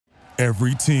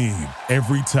Every team,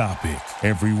 every topic,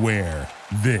 everywhere.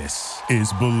 This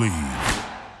is Believe.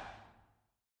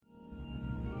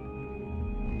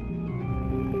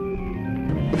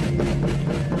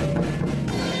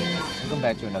 Welcome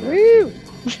back to another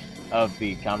episode of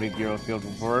the Comedy Bureau Field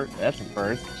Report. That's a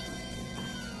first.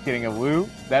 Getting a woo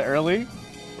that early,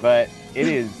 but it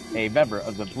is a member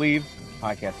of the Believe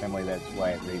podcast family. That's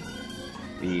why it reads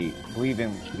the Believe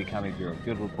in the Comedy Bureau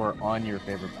Field Report on your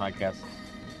favorite podcast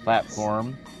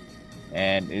platform,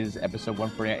 and it is episode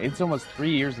 149. It's almost 3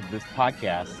 years of this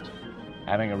podcast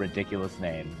having a ridiculous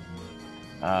name,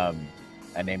 a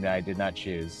name that I did not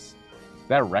choose. Is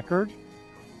that a record?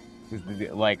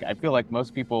 Like, I feel like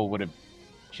most people would have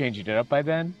changed it up by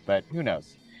then, but who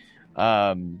knows?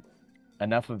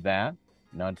 Enough of that,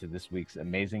 and on to this week's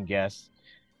amazing guest,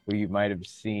 who you might have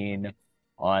seen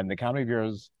on the Comedy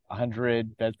Bureau's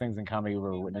 100 Best Things in Comedy We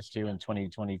Were Witness to in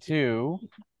 2022.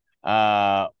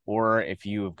 Or if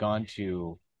you have gone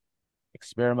to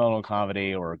experimental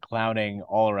comedy or clowning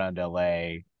all around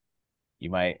LA,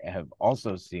 you might have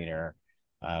also seen her.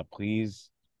 Please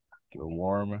give a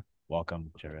warm welcome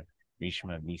to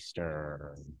Reshma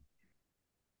Meester.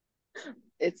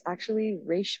 It's actually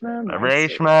Reshma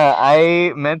Meister. Reshma,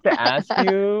 I meant to ask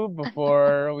you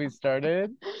before we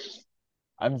started.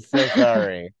 I'm so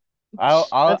sorry.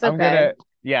 That's okay. I'm gonna,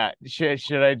 yeah.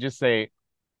 Should I just say,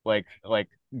 like,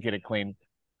 get it clean?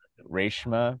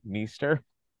 Reshma Meester.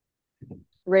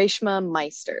 Reshma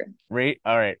Meister.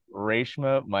 All right,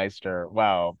 Reshma Meister.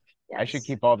 Wow, Yes. I should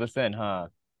keep all this in, huh?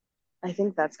 I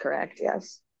think that's correct.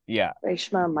 Yes. Yeah.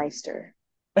 Reshma Meister.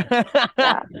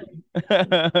 Yeah.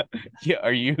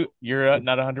 Yeah. You're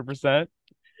not 100%?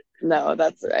 No,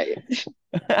 that's right.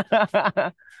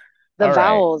 The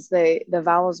vowels, the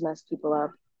vowels mess people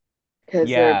up because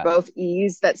they're both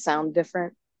E's that sound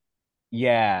different.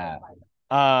 Yeah.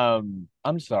 I'm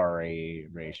sorry,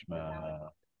 Reshma.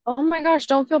 Oh my gosh,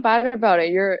 don't feel bad about it.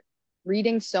 You're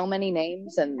reading so many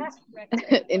names and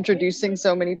introducing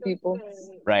so many people.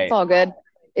 Right. It's all good.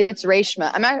 It's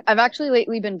Reshma. I've actually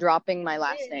lately been dropping my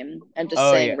last name and just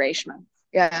saying Reshma.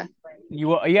 Yeah.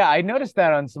 I noticed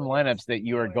that on some lineups that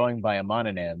you are going by a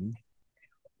mononym.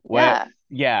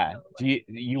 Yeah. Do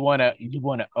you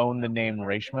wanna own the name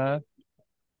Reshma?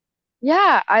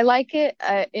 Yeah, I like it.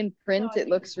 In print, it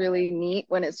looks really neat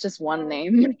when it's just one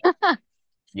name.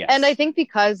 Yes. And I think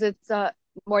because it's a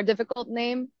more difficult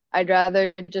name, I'd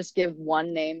rather just give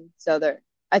one name.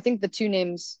 I think the two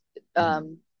names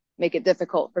make it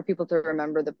difficult for people to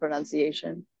remember the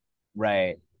pronunciation.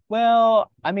 Right.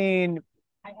 Well, I mean,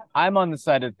 I'm on the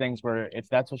side of things where if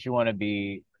that's what you want to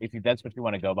be, that's what you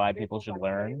want to go by, people should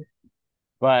learn.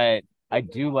 But I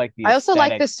do like the I also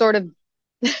like aesthetic. this sort of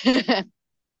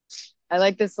I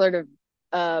like this sort of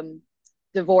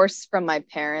divorce from my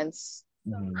parents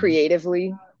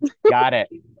creatively. Got it.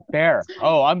 Fair.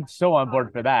 Oh, I'm so on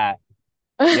board for that.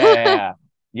 Yeah.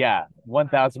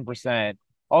 1000%.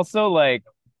 Also, like,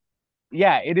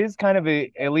 yeah, it is kind of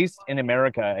at least in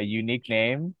America, a unique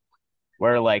name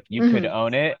where like you could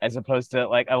own it, as opposed to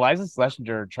like Eliza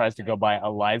Schlesinger tries to go by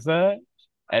Eliza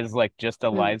as like just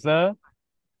Eliza,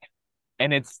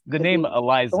 and it's the name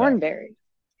Eliza. Thornberry.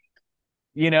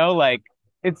 You know, like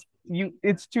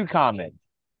it's too common.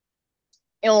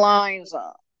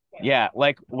 Eliza. Yeah,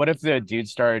 like what if the dude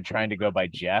started trying to go by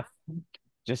Jeff?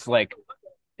 Just like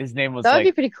his name was that would like,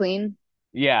 be pretty clean.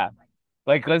 Yeah.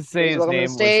 Like, let's say his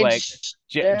name was like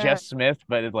Jeff Smith,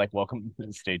 but it's like, welcome to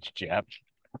the stage, Jeff.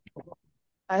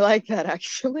 I like that,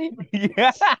 actually.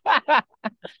 Yeah.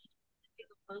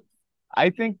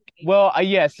 I think, well,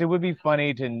 yes, it would be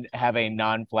funny to have a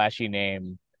non-flashy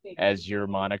name as your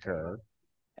moniker,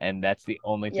 and that's the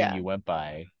only thing you went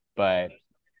by. But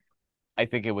I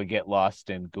think it would get lost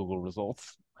in Google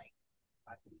results.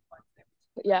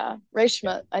 Yeah,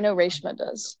 Reshma. I know Reshma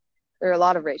does. There are a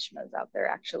lot of Reshmas out there,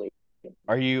 actually.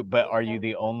 Are you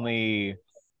the only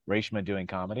Reshma doing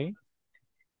comedy?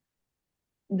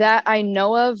 That I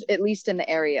know of, at least in the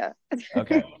area.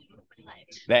 Okay.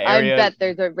 That area... I bet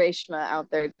there's a Reshma out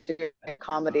there doing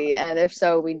comedy, and if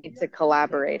so, we need to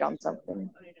collaborate on something.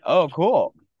 Oh,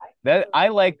 cool. I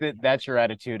like that. That's your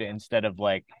attitude instead of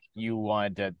like you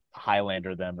wanted to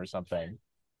Highlander them or something.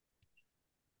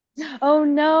 Oh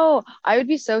no, I would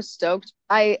be so stoked.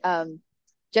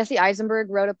 Jesse Eisenberg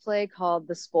wrote a play called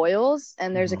The Spoils,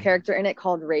 and there's a character in it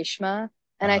called Reshma,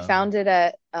 and I found it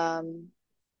at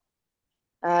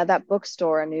that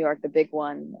bookstore in New York, the big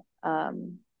one.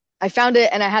 I found it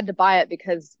and I had to buy it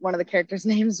because one of the characters'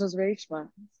 names was Reshma.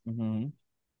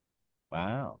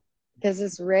 Wow. Because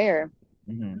it's rare.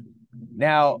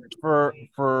 Now,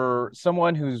 for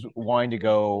someone who's wanting to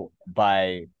go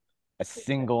by a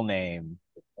single name.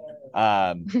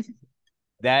 Um,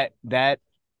 that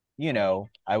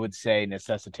I would say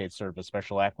necessitates sort of a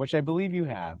special act, which I believe you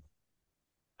have.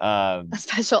 A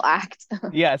special act.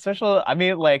 Yeah, special. I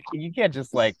mean, like you can't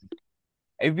just like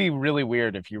it'd be really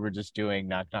weird if you were just doing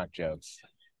knock knock jokes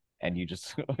and you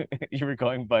just you were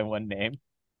going by one name.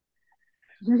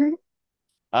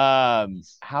 How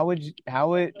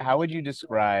would you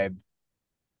describe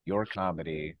your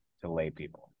comedy to lay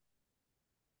people?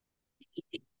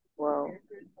 Whoa.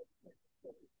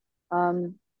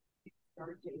 Um,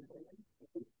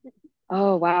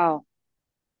 oh wow.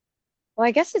 Well,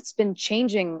 I guess it's been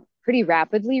changing pretty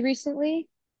rapidly recently.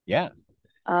 Yeah,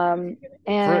 Um,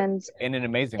 for and in an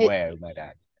amazing it, way, I might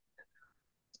add.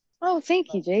 oh,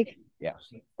 thank you, Jake. Yeah.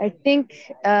 I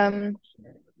think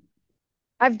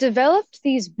I've developed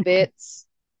these bits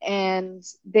and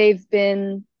they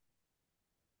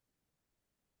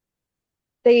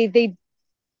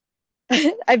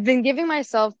I've been giving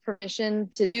myself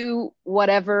permission to do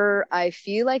whatever I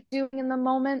feel like doing in the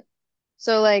moment.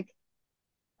 So like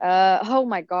oh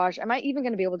my gosh, am I even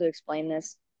going to be able to explain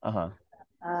this? Uh-huh.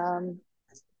 Um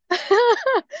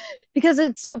because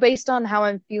it's based on how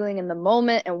I'm feeling in the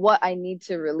moment and what I need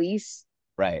to release.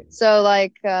 Right. So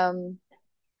like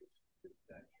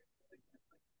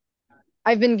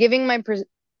I've been giving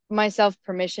myself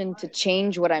permission to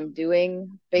change what I'm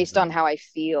doing based on how I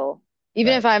feel.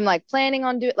 Even Right. if I'm like planning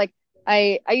on doing like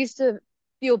I used to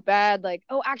feel bad like,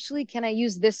 oh, actually can I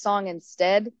use this song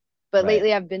instead? But Right.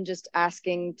 lately I've been just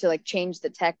asking to like change the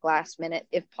tech last minute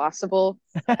if possible.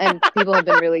 And people have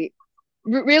been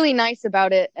really nice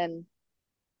about it and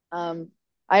um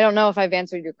I don't know if I've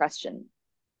answered your question.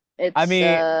 I It's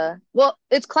mean, well,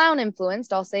 it's clown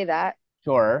influenced, I'll say that.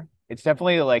 sure. It's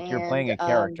definitely like you're And playing a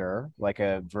character, like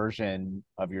a version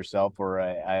of yourself or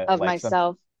a of like some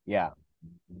myself. yeah.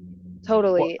 Well,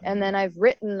 Totally. And then I've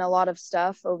written a lot of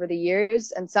stuff over the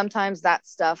years, and sometimes that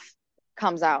stuff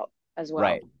comes out as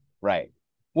right. well. Right.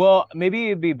 Well, maybe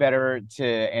it'd be better to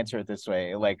answer it this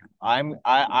way. Like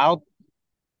I'll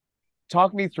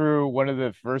talk me through one of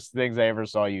the first things I ever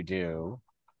saw you do.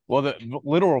 Well, the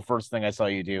literal first thing I saw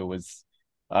you do was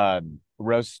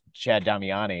roast Chad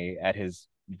Damiani at his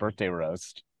birthday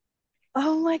roast.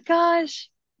 Oh my gosh.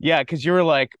 Yeah, because you were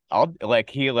like, I'll like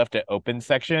he left an open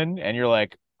section, and you're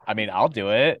like, I mean, I'll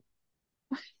do it.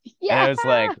 And Yeah. I was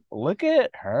like, look at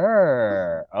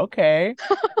her. Okay.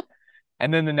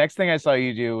 And then the next thing I saw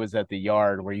you do was at the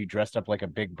yard where you dressed up like a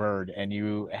big bird and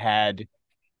you had,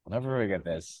 I'll never forget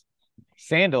this,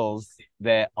 sandals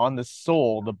that on the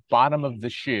sole, the bottom of the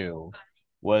shoe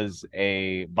was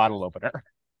a bottle opener.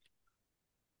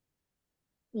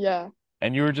 Yeah.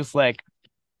 And you were just like,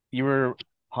 you were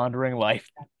pondering life.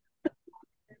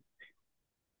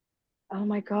 Oh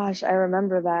my gosh, I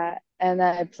remember that. And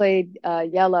I played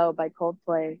Yellow by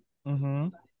Coldplay. Mm-hmm.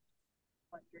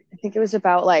 I think it was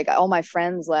about like all my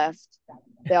friends left.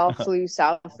 They all flew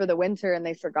south for the winter and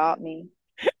they forgot me.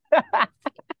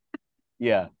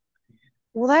 Yeah.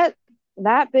 Well,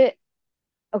 that bit,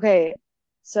 okay.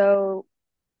 So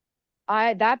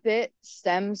I that bit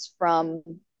stems from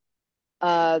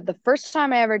the first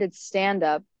time I ever did stand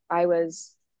up. I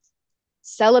was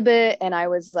celibate and I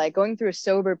was like going through a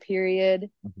sober period.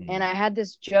 Mm-hmm. And I had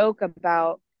this joke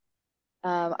about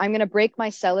I'm gonna break my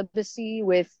celibacy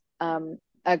with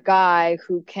a guy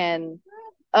who can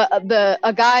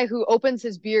a guy who opens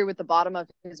his beer with the bottom of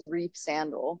his reef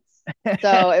sandal.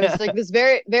 So it was like this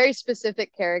very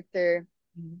specific character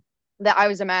that I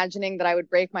was imagining that I would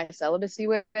break my celibacy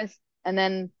with. And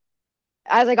then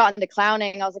as I got into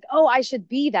clowning, I was like, oh, I should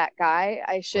be that guy.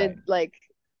 I Right. should like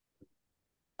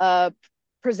uh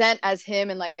present as him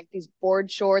in like these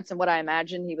board shorts and what I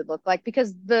imagine he would look like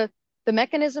because the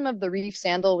mechanism of the reef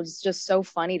sandal was just so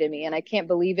funny to me and I can't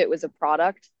believe it was a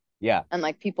product Yeah. and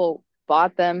like people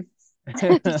bought them.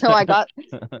 So I got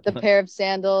the pair of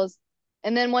sandals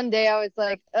and then one day I was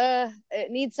like, it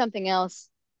needs something else.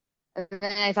 And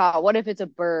then I thought, what if it's a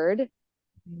bird?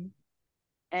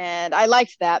 And I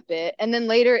liked that bit. And then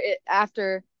later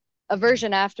after a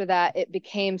version after that, it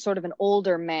became sort of an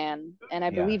older man. And I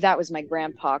Yeah. believe that was my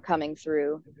grandpa coming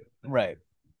through. Right.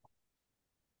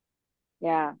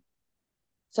 Yeah.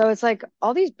 So it's like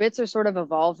all these bits are sort of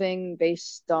evolving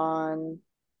based on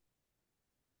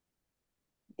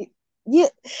yeah.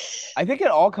 I think it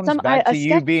all comes Some back a to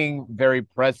you sketch. being very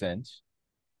present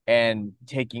and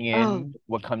taking Oh, in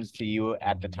what comes to you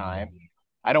at the time.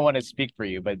 I don't want to speak for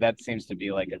you, but that seems to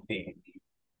be like a theme.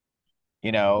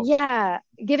 You know, yeah.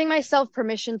 Giving myself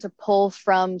permission to pull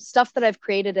from stuff that I've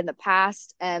created in the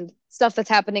past and stuff that's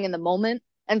happening in the moment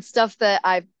and stuff that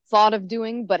I've thought of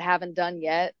doing but haven't done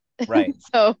yet. Right.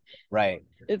 So Right.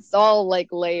 it's all like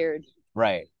layered.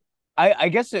 Right. I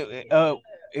guess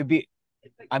it'd be,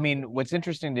 I mean, what's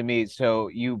interesting to me, so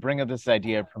you bring up this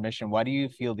idea of permission. Why do you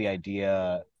feel the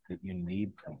idea that you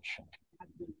need permission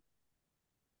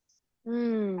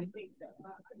Hmm.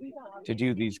 to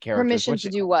do these characters? Permission Which to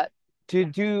do what? to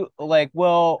do like,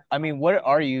 well, I mean, what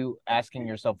are you asking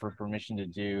yourself for permission to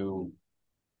do?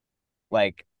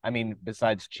 Like, I mean,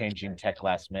 besides changing tech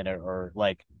last minute or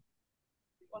like,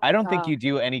 I don't think Uh, you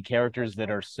do any characters that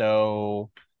are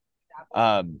so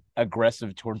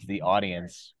aggressive towards the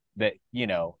audience that,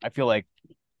 I feel like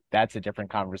that's a different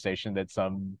conversation that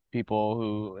some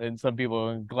people in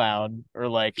clown or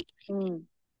like mm,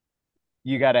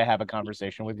 you got to have a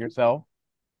conversation with yourself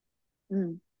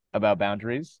mm, about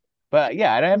boundaries. But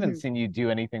yeah, I haven't mhm. seen you do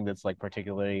anything that's like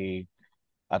particularly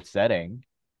upsetting.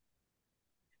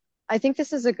 I think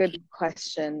this is a good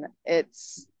question.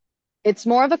 It's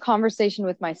more of a conversation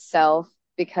with myself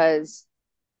because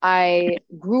I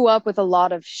grew up with a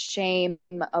lot of shame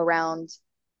around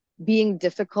being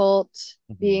difficult,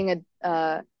 Mhm, being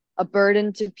a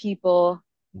burden to people.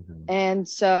 mhm, And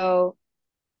so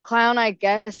clown, I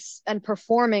guess, and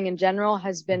performing in general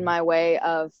has been mhm. my way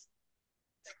of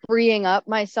freeing up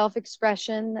my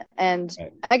self-expression, and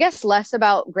Right. I guess less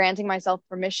about granting myself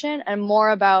permission and more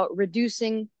about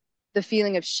reducing the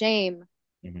feeling of shame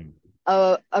Mhm.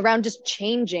 around just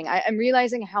changing. I'm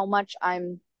realizing how much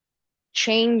I'm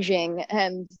changing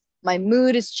and my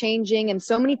mood is changing and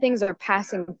so many things are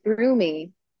passing through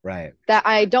me Right. that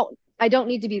I don't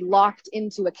need to be locked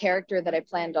into a character that I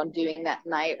planned on doing that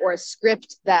night or a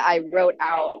script that I wrote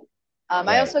out. I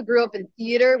Right. also grew up in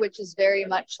theater, which is very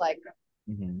much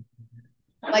Mhm.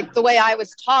 like the way I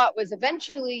was taught was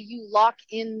eventually you lock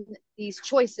in these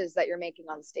choices that you're making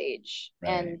on stage.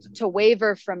 Right. And to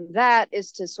waver from that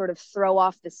is to sort of throw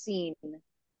off the scene.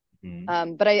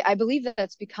 Mhm. But I believe that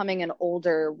that's becoming an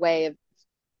older way of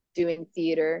doing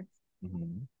theater,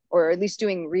 Mhm. or at least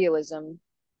doing realism.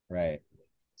 Right.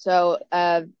 So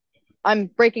I'm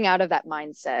breaking out of that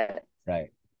mindset.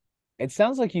 Right. It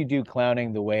sounds like you do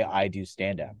clowning the way I do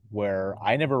stand up, where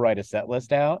I never write a set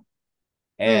list out.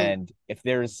 Mm, And if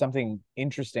there's something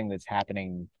interesting that's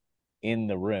happening in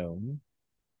the room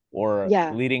or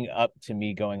yeah. leading up to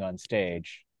me going on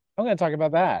stage, I'm going to talk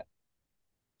about that.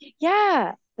 Yeah.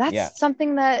 Yeah. That's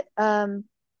something that I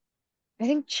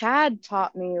think Chad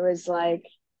taught me was like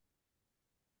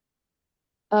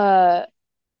uh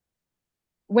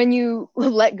when you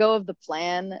let go of the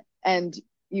plan and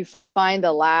you find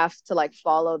a laugh to like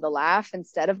follow the laugh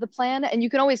instead of the plan, and you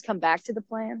can always come back to the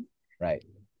plan. Right.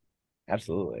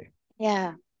 Absolutely.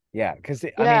 Yeah. Yeah. Because I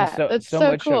mean, Yeah, so that's so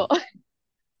so much cool.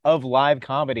 of live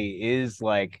comedy is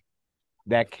like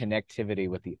that connectivity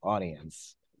with the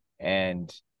audience. And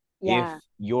if Yeah.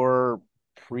 your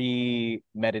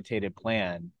premeditated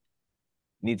plan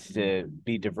needs to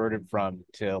be diverted from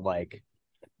to like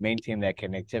maintain that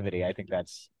connectivity, I think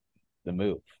that's the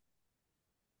move.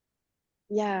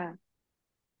 Yeah.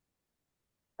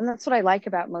 And that's what I like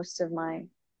about most of my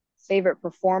favorite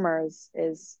performers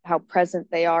is how present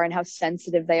they are and how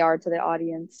sensitive they are to the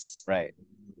audience, Right.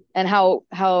 and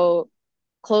how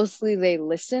closely they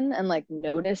listen and like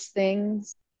notice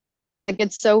things. Like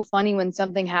it's so funny when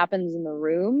something happens in the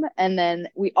room and then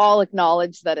we all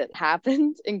acknowledge that it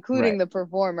happened, including Right. the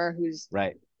performer who's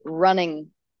Right.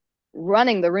 running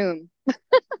running the room.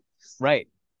 Right.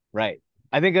 Right.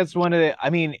 I think that's one of the, I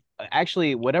mean,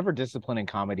 actually, whatever discipline in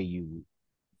comedy you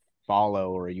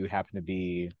follow or you happen to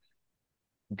be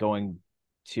going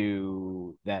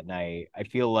to that night, I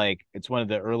feel like it's one of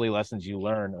the early lessons you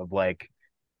learn of like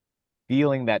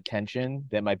feeling that tension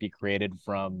that might be created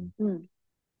from Mm,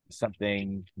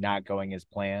 something not going as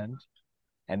planned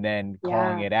and then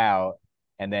calling yeah. it out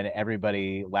and then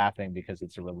everybody laughing because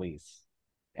it's a release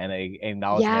and a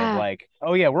acknowledgement of Yeah. like,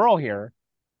 oh yeah, we're all here.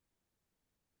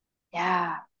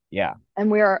 Yeah. Yeah. And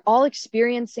we are all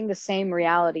experiencing the same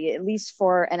reality, at least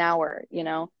for an hour, you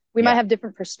know. We might Yeah. have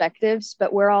different perspectives,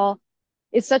 but we're all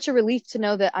it's such a relief to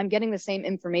know that I'm getting the same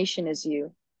information as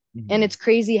you. And Mhm. it's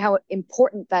crazy how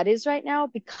important that is right now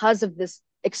because of this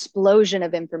explosion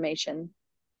of information.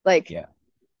 Like, Yeah.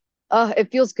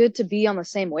 it feels good to be on the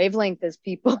same wavelength as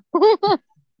people.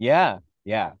 Yeah.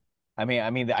 Yeah. I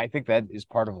mean, I think that is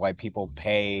part of why people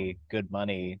pay good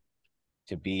money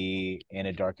to be in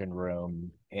a darkened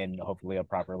room in hopefully a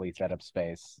properly set up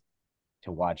space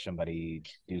to watch somebody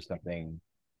do something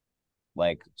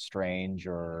like strange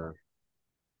or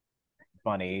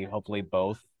funny, hopefully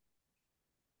both,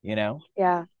 you know?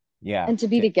 Yeah. Yeah. And to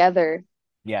be together.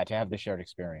 Yeah, to have the shared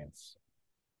experience.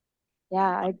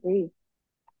 Yeah, I agree.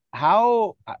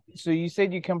 So you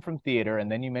said you come from theater,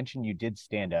 and then you mentioned you did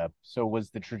stand up. So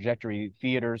was the trajectory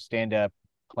theater, stand up,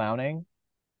 clowning?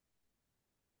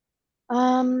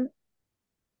 Um,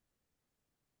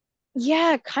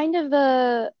 yeah, kind of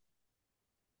a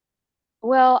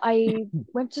well, I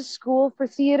went to school for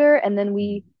theater and then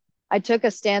Mhm. I took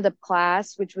a stand-up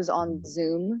class, which was on Mhm.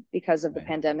 Zoom because of the Right.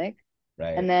 pandemic.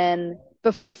 And Right. then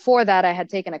before that, I had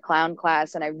taken a clown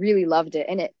class and I really loved it.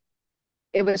 And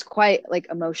it was quite like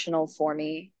emotional for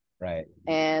me. Right.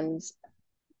 And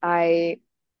I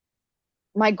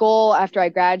my goal after I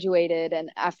graduated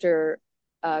and after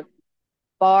uh,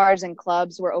 bars and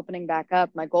clubs were opening back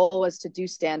up, my goal was to do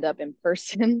stand up in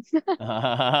person.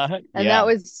 And that Yeah.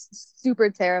 was super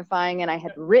terrifying. And I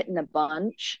had written a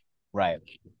bunch. Right.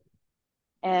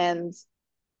 And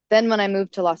then when I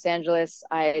moved to Los Angeles,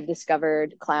 I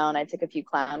discovered clown. I took a few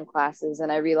clown classes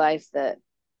and I realized that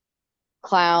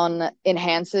clown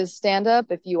enhances stand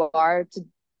up if you are to,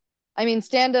 I mean,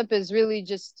 stand up is really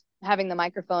just having the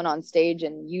microphone on stage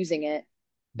and using it,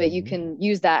 but you Mhm. can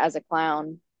use that as a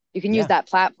clown. You can use Yeah. that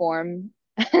platform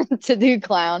to do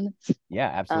clown. Yeah.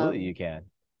 Absolutely, Um, you can.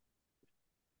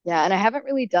 yeah, and I haven't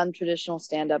really done traditional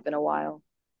stand up in a while.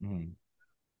 Mhm.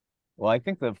 Well, I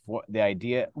think the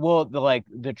idea, well,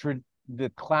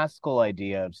 the classical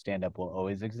idea of stand up will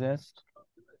always exist,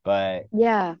 but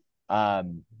Yeah,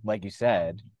 like you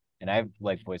said, and I've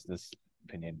like voiced this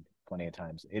opinion plenty of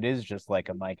times, it is just like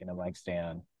a mic and a mic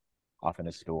stand off in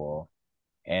a stool,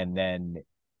 and then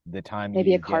the time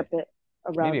maybe a you get carpet,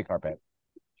 a maybe rug. a carpet,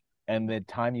 and the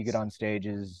time you get on stage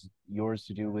is yours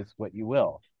to do with what you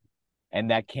will. And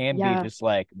that can be Yeah, just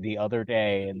like the other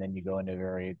day, and then you go into a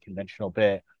very conventional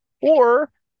bit,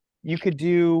 or you could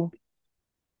do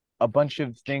a bunch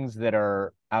of things that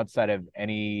are outside of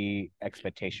any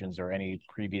expectations or any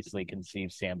previously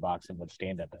conceived sandbox of what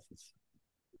stand up is.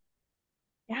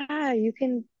 yeah, you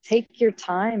can take your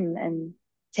time and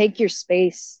take your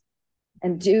space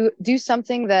and do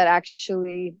something that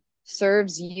actually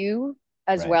serves you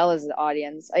as Right. well as the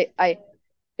audience. I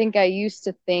think I used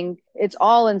to think it's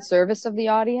all in service of the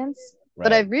audience,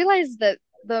 but Right. I've realized that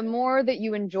the more that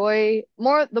you enjoy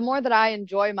the more that I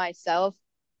enjoy myself,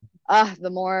 the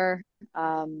more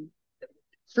um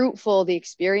fruitful the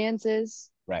experience is.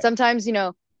 Right. Sometimes,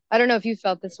 I don't know if you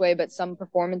felt this way, but some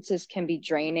performances can be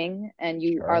draining and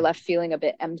you are Sure. left feeling a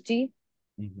bit empty.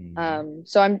 Hmm.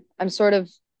 So I'm sort of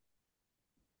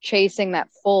chasing that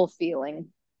full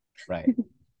feeling. Right.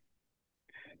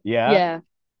 Yeah. Yeah.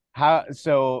 How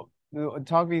so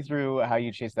talk me through how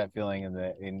you chase that feeling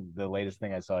in the latest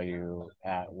thing I saw you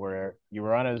at, where you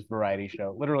were on a variety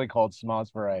show, literally called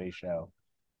Smallest Variety Show,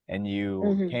 and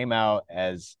you Hmm. came out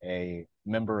as a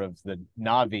member of the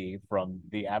Navi from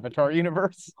the Avatar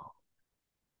universe.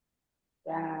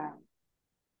 Yeah.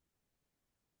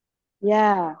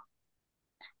 Yeah.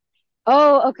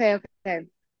 Oh, okay, okay.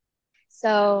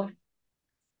 So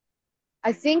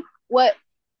I think what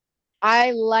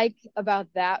I like about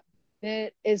that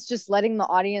bit is just letting the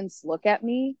audience look at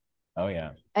me Oh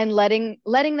yeah. and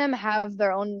letting them have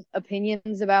their own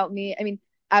opinions about me. I mean,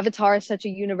 Avatar is such a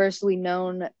universally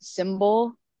known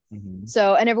symbol. Hmm.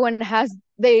 So, and everyone has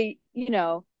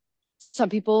some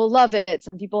people love it,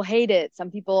 some people hate it,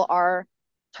 some people are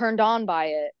turned on by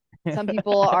it, some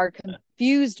people are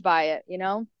confused by it.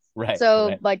 Right, So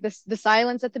right, like the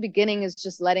silence at the beginning is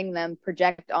just letting them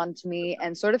project onto me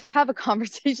and sort of have a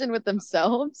conversation with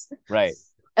themselves. right.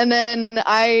 And then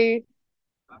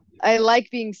I like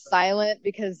being silent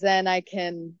because then I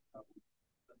can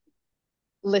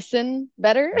listen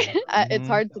better. It's Hmm.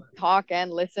 hard to talk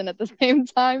and listen at the same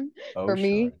time Oh for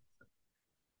me. sure.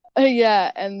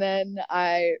 Yeah, and then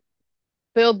I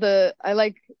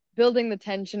like building the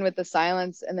tension with the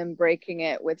silence and then breaking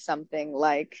it with something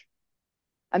like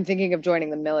I'm thinking of joining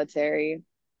the military,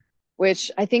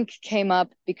 which I think came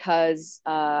up because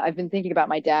I've been thinking about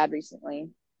my dad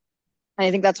recently. And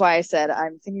I think that's why I said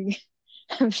I'm thinking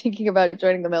I'm thinking about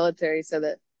joining the military so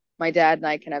that my dad and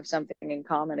I can have something in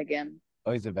common again.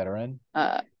 Oh, he's a veteran.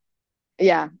 Uh,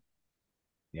 yeah,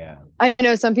 Yeah. I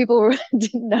know some people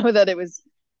didn't know that it was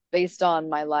based on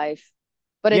my life,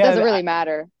 but it Yeah, doesn't really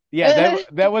matter. yeah,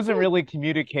 that wasn't really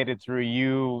communicated through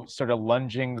you sort of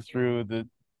lunging through the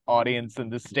audience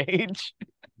and the stage.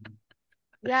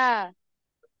 Yeah,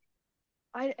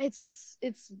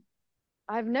 it's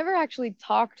I've never actually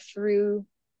talked through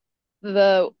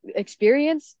the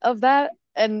experience of that,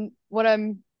 and what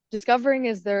I'm discovering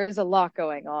is there's a lot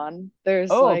going on.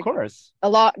 There's Oh, of like course. a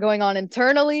lot going on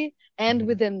internally and Mhm.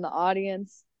 within the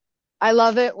audience. I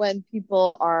love it when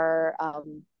people are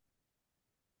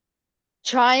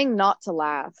trying not to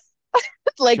laugh.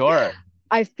 Like Sure.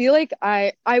 I feel like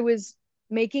I was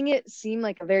making it seem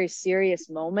like a very serious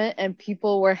moment and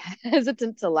people were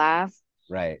hesitant to laugh.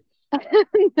 Right.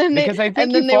 And then Because I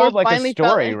think you they were followed like a finally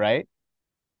felt story, like, right?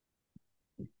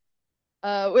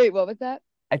 wait, what was that?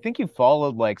 I think you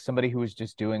followed like somebody who was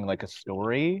just doing like a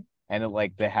story and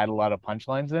like they had a lot of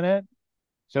punchlines in it.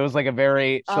 So it was like a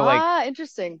very Ah,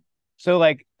 interesting.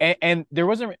 and there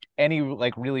wasn't any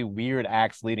like really weird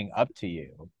acts leading up to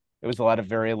you. It was a lot of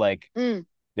very like Mm,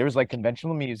 there was like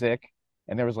conventional music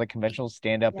and there was like conventional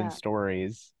stand up and yeah.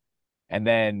 stories. And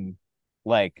then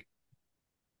like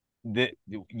the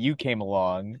you came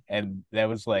along and that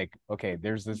was like, okay,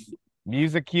 there's this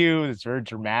music cue, it's very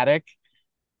dramatic.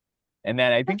 And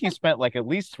then I think you spent like at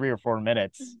least 3 or 4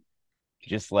 minutes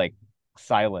just like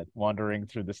silent, wandering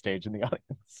through the stage in the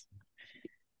audience.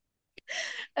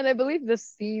 And I believe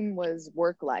this theme was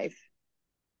work life.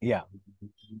 Yeah.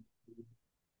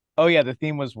 Oh yeah, the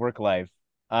theme was work life.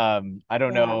 I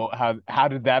don't Yeah. know how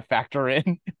did that factor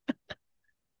in?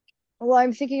 Well,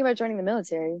 I'm thinking about joining the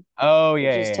military, Oh yeah,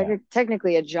 which yeah, is yeah.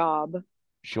 technically a job.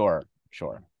 Sure,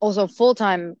 sure. Also,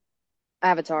 full-time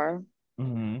avatar.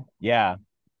 Yeah.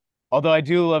 Although I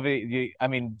do love it. I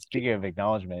mean, speaking of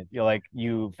acknowledgement,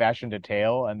 you fashioned a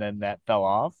tail and then that fell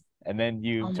off, and then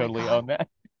you Oh my totally God. own that.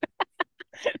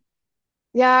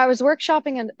 Yeah, I was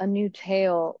workshopping a new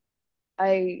tail.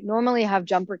 I normally have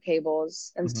jumper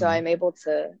cables, and so Hmm. I'm able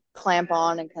to clamp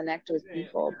on and connect with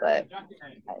people, but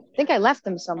I think I left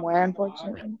them somewhere,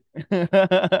 unfortunately.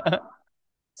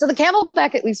 So the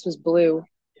camelback at least was blue.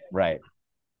 Right.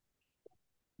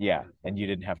 Yeah, and you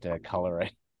didn't have to color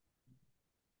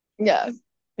Yeah.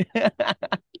 it.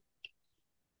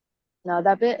 No,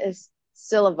 that bit is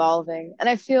still evolving. And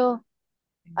I feel,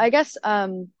 I guess,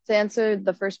 to answer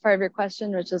the first part of your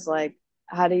question, which is like,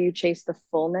 how do you chase the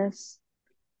fullness?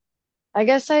 I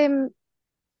guess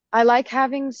I like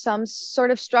having some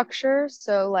sort of structure.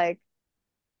 So like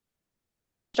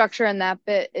structure in that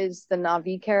bit is the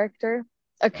Navi character.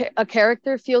 Right. A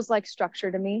character feels like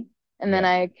structure to me, and then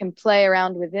Yeah. I can play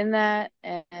around within that.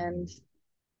 And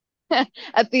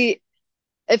at the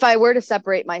if I were to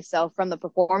separate myself from the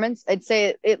performance, I'd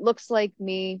say it looks like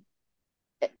me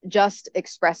just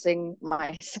expressing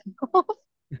myself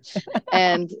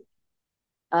and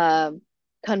um,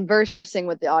 conversing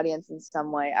with the audience in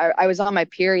some way. I was on my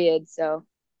period, so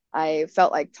I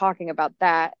felt like talking about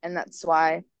that, and that's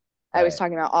why I was Right.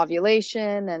 talking about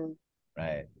ovulation. And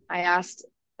Right. I asked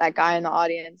that guy in the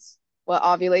audience what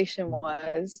ovulation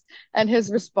was, and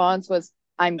his response was,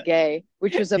 "I'm gay,"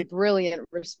 which was a brilliant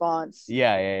response.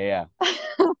 Yeah, yeah,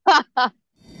 yeah.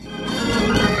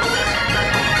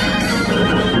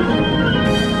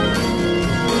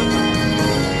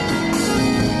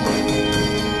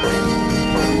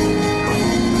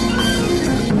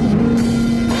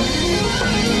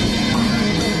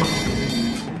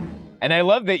 And I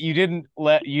love that you didn't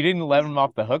let him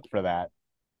off the hook for that.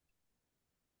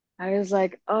 I was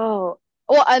like, oh,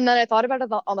 well, and then I thought about it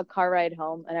on the car ride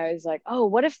home, and I was like, oh,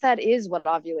 what if that is what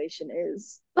ovulation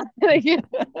is?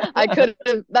 I could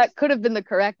have that could have been the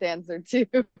correct answer too.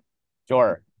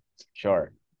 Sure.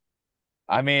 Sure.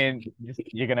 I mean,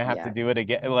 you're gonna have to Yeah, do it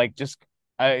again. Like,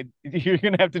 you're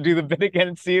gonna have to do the bit again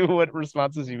and see what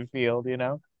responses you feel.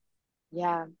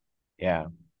 yeah. Yeah.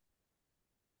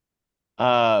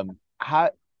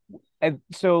 How and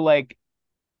so like,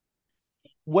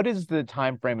 what is the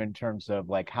time frame in terms of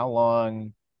like how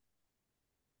long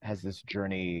has this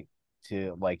journey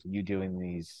to like you doing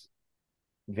these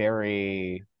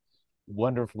very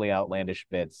wonderfully outlandish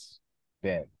bits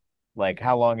been? Like,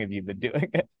 how long have you been doing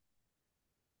it?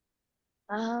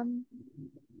 Um,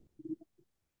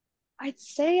 I'd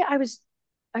say I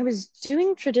was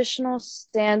doing traditional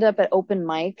stand up at open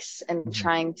mics and Mhm.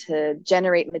 trying to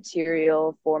generate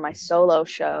material for my solo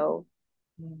show.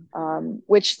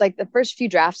 Which like the first few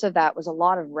drafts of that was a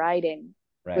lot of writing,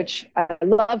 Right. which I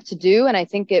love to do. And I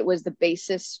think it was the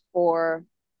basis for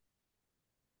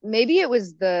maybe it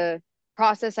was the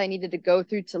process I needed to go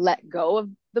through to let go of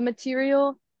the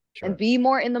material and Sure. be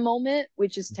more in the moment,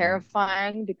 which is Mhm.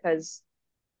 terrifying because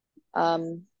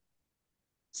um,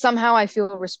 somehow I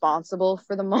feel responsible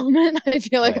for the moment. I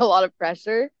feel like a Right. lot of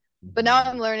pressure. But now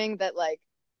I'm Mhm. learning that like,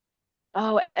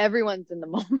 oh, everyone's in the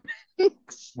moment,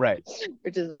 Right.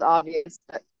 which is obvious.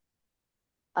 But,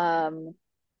 um,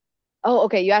 oh,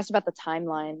 okay. You asked about the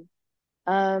timeline.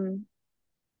 Um,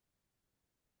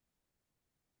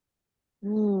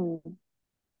 hmm.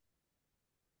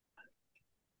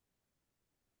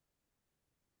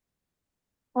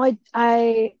 Well,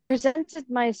 I presented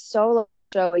my solo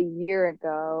show a year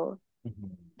ago,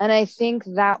 Mhm. And I think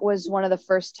that was one of the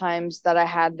first times that I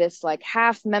had this like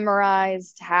half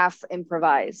memorized, half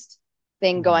improvised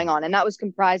thing going Mhm. on. And that was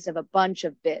comprised of a bunch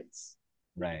of bits.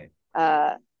 Right.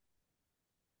 Uh,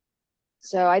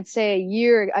 so I'd say a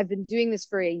year, I've been doing this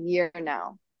for a year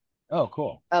now Oh,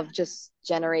 cool. of just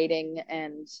generating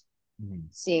and Mhm.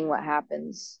 seeing what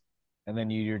happens. And then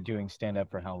you're doing stand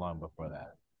up for how long before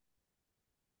that?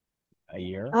 A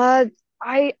year? Uh,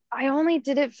 I only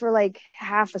did it for like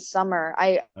half a summer.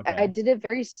 I Okay. did it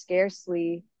very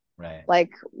scarcely. Right.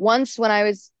 Like once when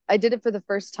I did it for the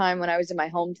first time when I was in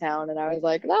my hometown, and I was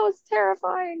like, that was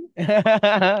terrifying.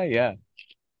 Yeah.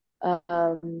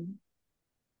 Um,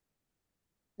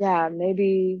 yeah,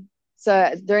 maybe.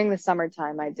 So during the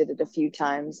summertime, I did it a few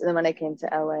times, and then when I came to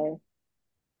LA,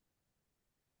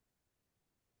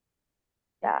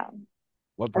 yeah,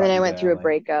 What and then brought I you to went through a LA?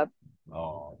 breakup.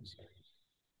 Oh, I'm sorry.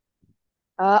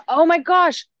 Oh my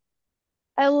gosh,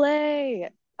 LA.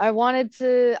 I wanted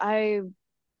to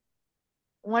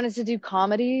do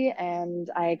comedy and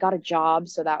I got a job,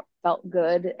 so that felt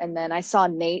good. And then I saw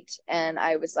Nate and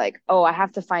I was like, oh, I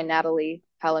have to find Natalie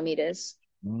Palamides.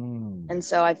 Mm. And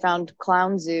so I found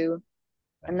Clown Zoo.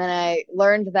 And then Nice. I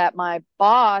learned that my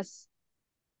boss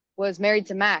was married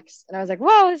to Max. And I was like,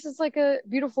 whoa, this is like a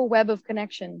beautiful web of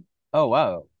connection. Oh,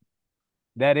 wow.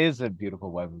 That is a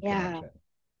beautiful web of Yeah. connection.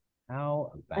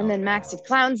 How And about then Max that? did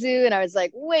Clown Zoo. And I was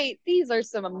like, wait, these are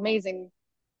some amazing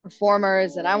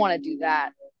performers. And I want to do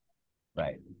that.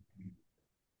 Right.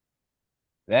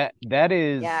 That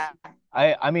is Yeah.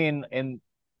 I mean, and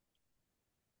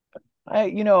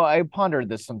I pondered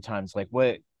this sometimes, like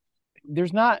what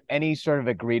there's not any sort of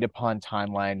agreed upon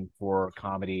timeline for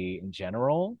comedy in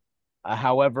general.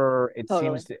 However, it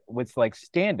Totally. seems that with like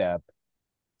stand up,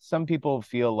 some people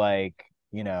feel like,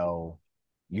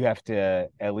 you have to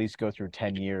at least go through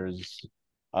 10 years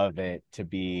of it to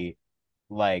be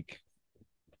like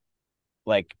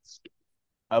like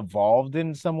evolved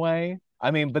in some way.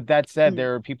 I mean, but that said, Mm.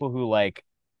 there are people who like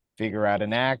figure out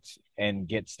an act and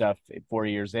get stuff 4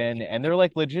 years in, and they're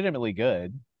like legitimately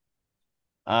good.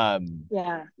 Um,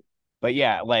 Yeah. but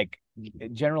yeah, like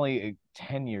generally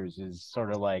 10 years is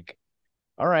sort of like,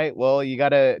 all right, well, you got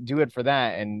to do it for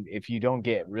that. And if you don't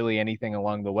get really anything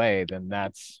along the way, then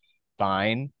that's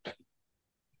fine.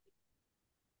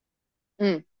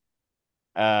 Mm.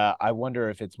 I wonder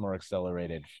if it's more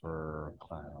accelerated for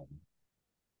clown.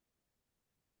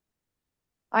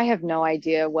 I have no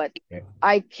idea what Yeah.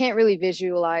 I can't really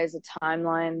visualize a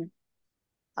timeline.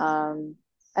 Um,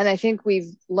 and I think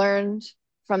we've learned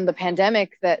from the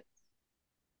pandemic that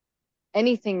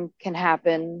anything can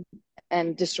happen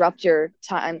and disrupt your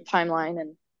timeline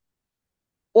and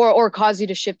or cause you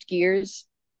to shift gears.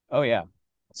 Oh yeah,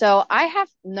 So I have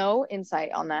no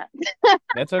insight on that.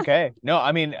 that's okay. No,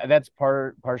 I mean that's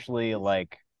partially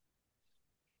like,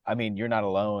 I mean, you're not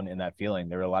alone in that feeling.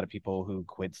 There are a lot of people who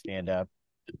quit stand up.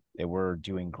 They were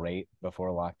doing great before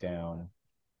lockdown.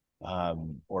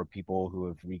 Or people who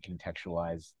have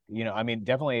recontextualized. I mean,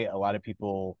 definitely a lot of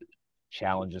people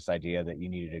challenge this idea that you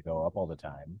needed to go up all the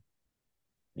time,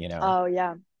 you know? Oh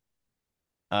yeah.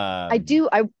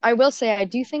 Um, I will say I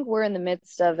do think we're in the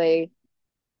midst of a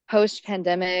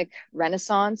post-pandemic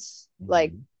renaissance.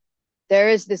 Like mhm. there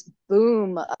is this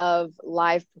boom of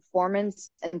live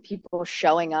performance and people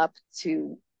showing up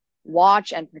to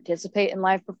watch and participate in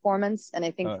live performance. And I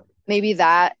think uh, maybe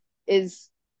that is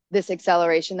this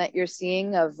acceleration that you're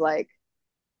seeing of like,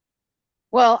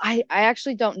 well, I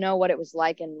actually don't know what it was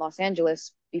like in Los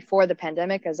Angeles before the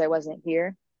pandemic as I wasn't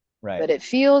here, right. but it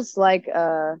feels like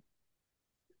a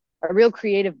real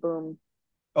creative boom.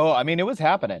 Oh, I mean, it was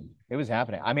happening. It was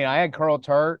happening. I mean, I had Carl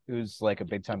Tart, who's like a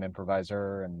big time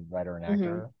improviser and writer and Mm-hmm.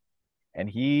 actor, and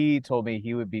he told me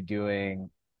he would be doing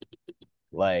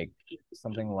like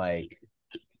something like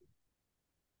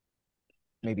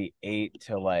maybe 8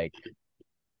 to like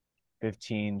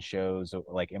 15 shows,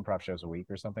 like improv shows a week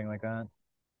or something like that.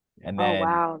 And Oh, then,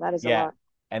 wow. That is a yeah. lot.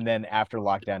 And then after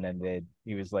lockdown ended,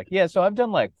 he was like, yeah, so I've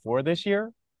done like 4 this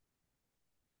year.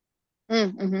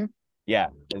 Mm-hmm. Yeah,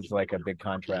 it's like a big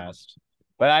contrast.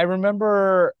 But I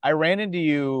remember I ran into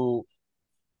you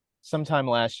sometime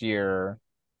last year,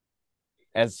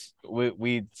 as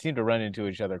we seem to run into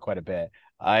each other quite a bit.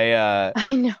 I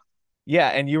know. Yeah,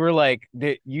 and you were like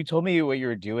you told me what you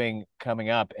were doing coming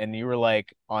up, and you were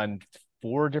like on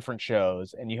 4 different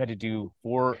shows, and you had to do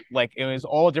 4, like it was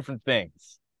all different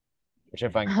things, which I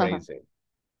find crazy.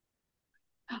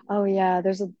 Oh, yeah.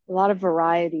 There's a lot of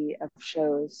variety of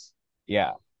shows.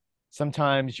 Yeah.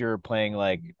 Sometimes you're playing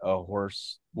like a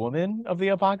horse woman of the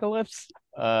apocalypse.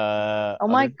 Oh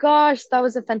my Other gosh, that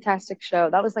was a fantastic show.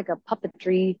 That was like a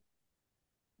puppetry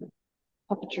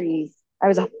puppetry. I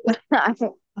was a I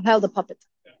held a puppet.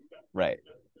 Right.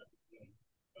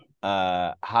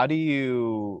 How do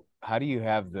you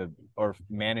have the or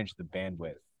manage the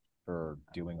bandwidth for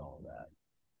doing all of that?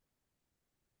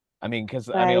 I mean, because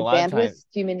I mean, a By lot of time bandwidth,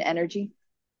 do you mean energy?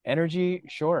 energy,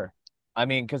 sure. I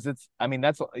mean, because I mean,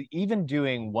 that's even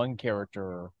doing one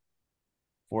character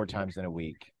 4 times in a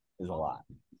week is a lot.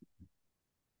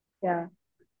 Yeah.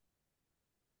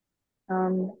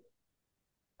 Um,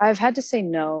 I've had to say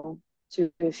no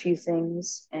to a few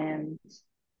things, and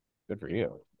Good for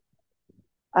you.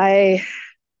 I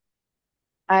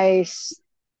I s-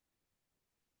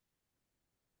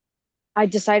 I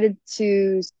decided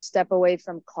to step away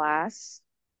from class.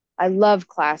 I love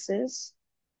classes,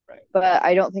 Right. but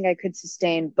I don't think I could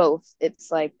sustain both. It's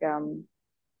like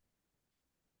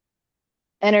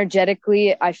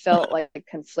energetically, I felt like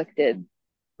conflicted.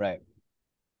 Right.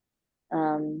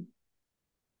 Um,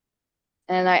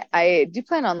 and I do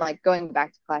plan on like going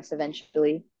back to class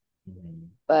eventually. Mhm.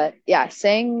 But yeah,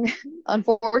 saying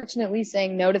unfortunately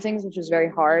saying no to things, which was very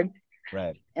hard.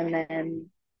 Right. And then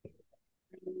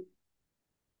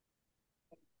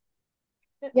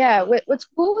yeah, what's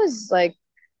cool is like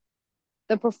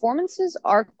the performances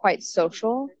are quite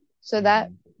social, so that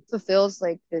Mhm. fulfills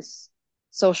like this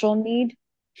social need.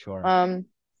 Sure. Um,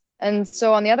 and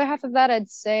so on the other half of that, I'd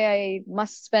say I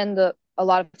must spend a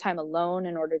lot of time alone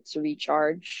in order to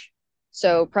recharge.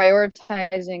 So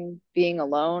prioritizing being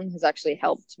alone has actually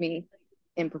helped me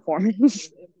in performance.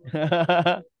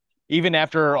 Even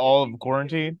after all of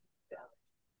quarantine,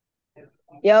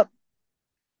 Yep.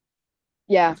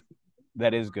 Yeah.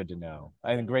 that is good to know.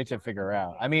 I think great to figure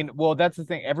out. I mean, well, that's the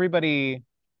thing. Everybody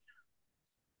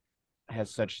has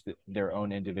such their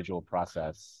own individual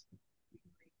process.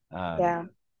 Um, Yeah.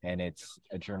 and it's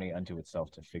a journey unto itself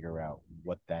to figure out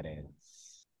what that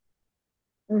is.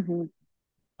 Hmm.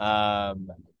 Um,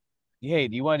 hey,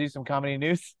 do you want to do some comedy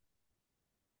news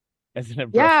as an Yeah.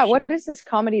 impression? What is this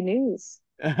comedy news?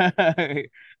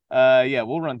 Yeah,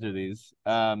 we'll run through these.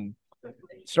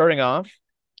 Starting off,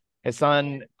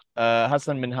 Hassan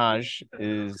Hassan Minhaj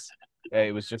is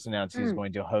it was just announced he's Mm.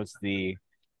 going to host the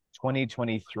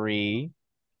 2023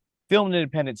 Film and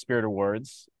Independent Spirit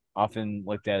Awards, often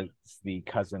looked at as the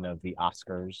cousin of the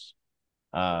Oscars.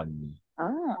 Um,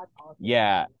 Ah.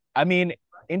 yeah, I mean,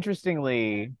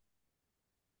 interestingly,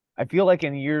 I feel like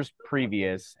in years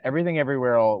previous, Everything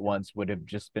Everywhere All at Once would have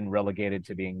just been relegated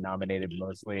to being nominated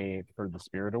mostly for the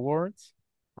Spirit Awards.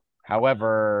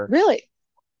 However, Really?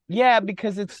 yeah,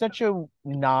 because it's such a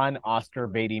non-Oscar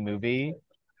baity movie.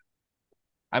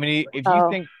 I mean, if you Oh,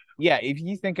 think, yeah, if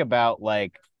you think about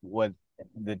like what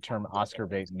the term Oscar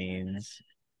bait means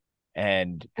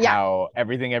and yeah. how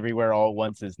Everything Everywhere All at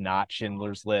Once is not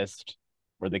Schindler's List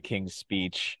or The King's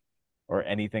Speech or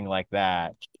anything like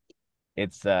that,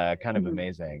 it's kind of Hmm.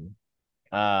 amazing.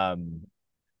 Um,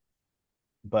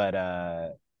 but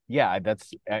yeah,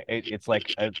 it's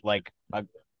like a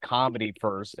comedy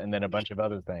first and then a bunch of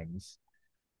other things.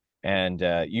 And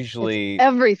It's usually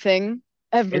everything,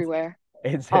 it's everywhere,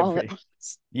 it's all at every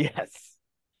once. yes,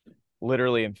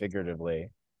 literally and figuratively.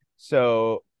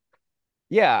 So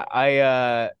yeah,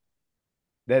 I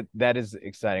that is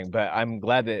exciting, but I'm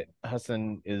glad that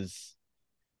Hassan is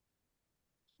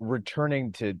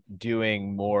returning to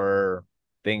doing more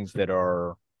things that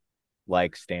are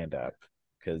like stand up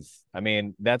because I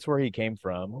mean that's where he came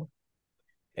from,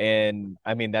 and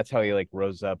I mean that's how he like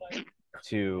rose up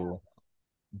to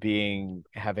being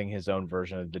having his own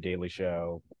version of the Daily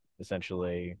Show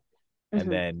essentially, and Hmm.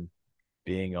 then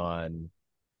being on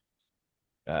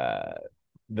uh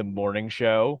the morning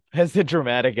show as a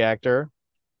dramatic actor.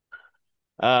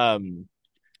 Um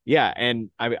yeah, and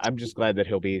I'm just glad that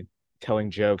he'll be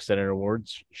telling jokes at an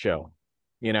awards show,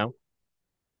 you know?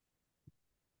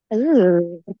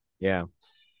 Ooh. Yeah.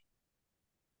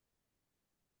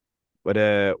 What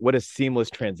a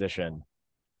seamless transition.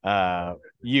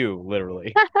 You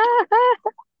literally.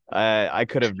 I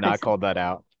could have not called that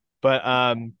out.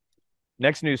 But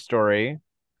next news story,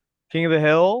 King of the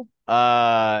Hill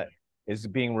is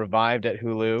being revived at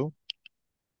Hulu.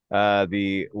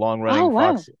 The Oh, long-running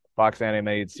wow. Fox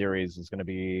animated series is going to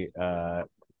be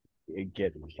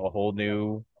get a whole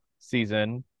new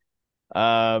season.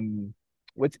 Um,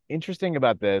 what's interesting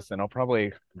about this, and I'll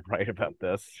probably write about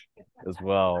this as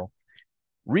well.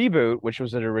 Reboot, which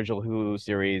was an original Hulu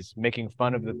series, making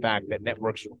fun of the fact that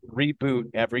networks reboot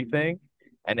everything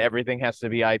and everything has to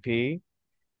be IP,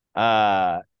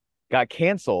 uh, got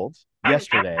canceled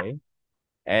yesterday,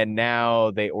 and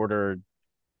now they ordered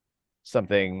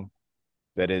something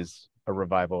that is a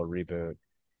revival, a reboot.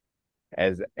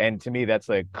 And to me, that's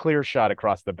a clear shot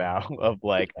across the bow of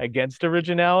like against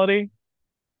originality.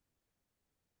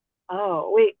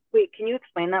 Oh, wait, can you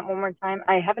explain that one more time?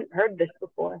 I haven't heard this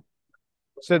before.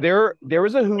 So there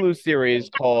was a Hulu series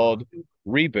called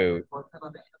Reboot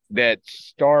that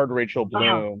starred Rachel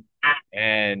Bloom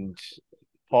and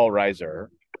Paul Reiser,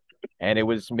 and it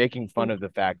was making fun of the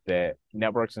fact that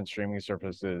networks and streaming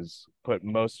services put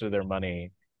most of their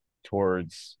money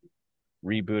towards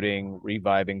rebooting,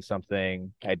 reviving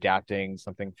something, adapting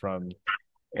something from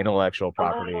intellectual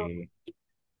property,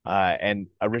 and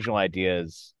original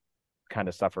ideas kind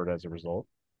of suffered as a result.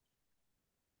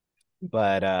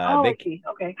 But I see.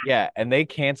 Okay. yeah, and they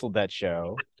canceled that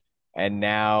show and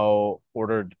now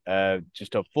ordered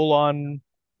just a full-on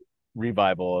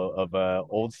revival of a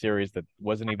old series that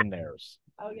wasn't even theirs.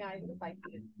 Oh yeah, I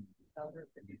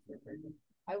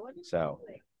So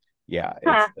yeah,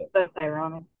 That's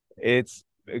ironic. it's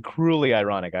cruelly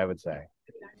ironic, I would say.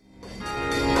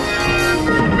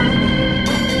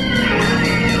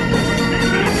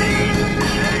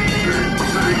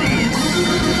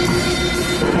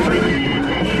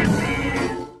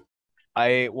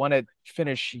 I want to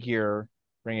finish here,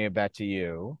 bringing it back to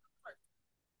you.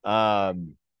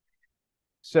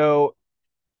 So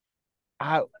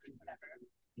how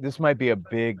this might be a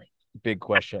big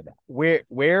question.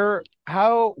 Where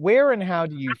and how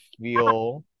do you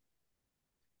feel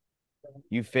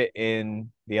you fit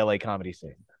in the LA comedy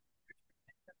scene?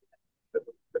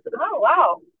 Oh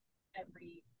wow.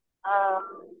 Um,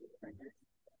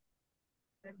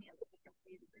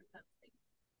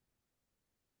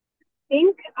 I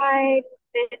think I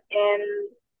fit in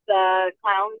the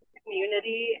clown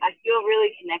community. I feel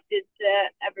really connected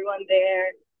to everyone there,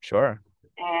 Sure.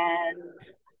 and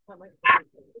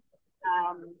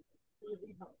um,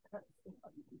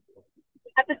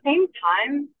 at the same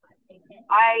time,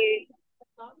 I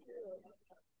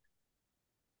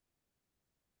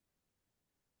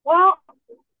well,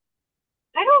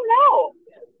 I don't know.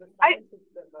 I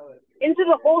into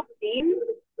the whole scene.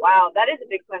 Wow, that is a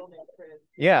big question.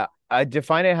 Yeah, I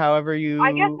define it however you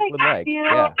I guess would I like. feel.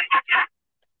 Yeah.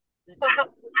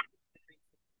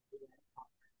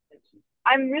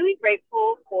 I'm really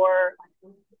grateful for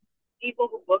people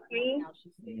who book me,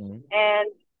 Mhm.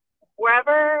 and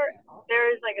wherever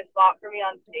there is like a spot for me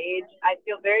on stage, I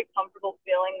feel very comfortable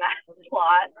filling that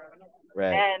slot.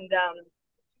 Right. And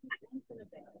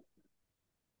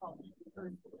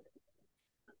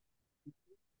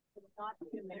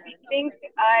I think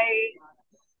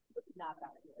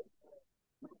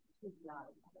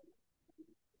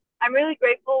I'm really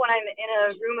grateful when I'm in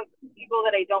a room of people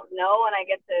that I don't know and I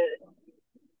get to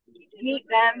meet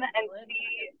them and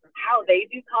see how they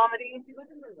do comedy.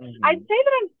 Mhm. I'd say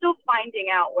that I'm still finding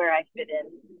out where I fit in,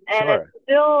 and Sure. it's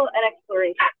still an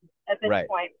exploration at this Right.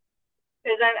 point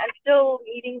because I'm still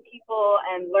meeting people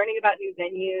and learning about new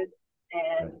venues,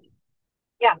 and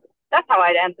yeah, that's how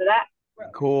I'd answer that.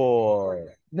 Cool.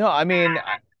 No, I mean,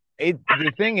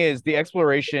 the thing is, the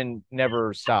exploration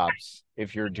never stops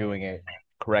if you're doing it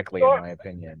correctly, in Sure. my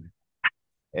opinion.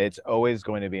 It's always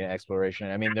going to be an exploration.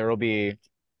 I mean, there will be,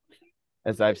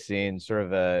 as I've seen, sort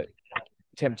of a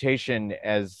temptation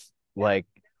as like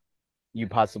you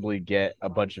possibly get a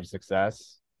bunch of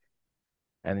success,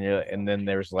 and then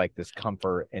there's like this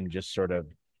comfort in just sort of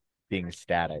being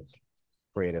static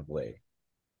creatively,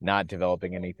 not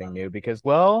developing anything new because,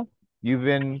 well, you've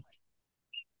been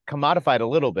commodified a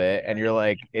little bit and you're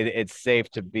like it's safe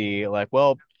to be like,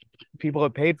 well, people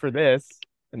have paid for this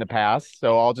in the past,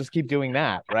 so I'll just keep doing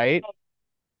that, right?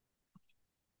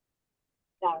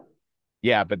 Yeah.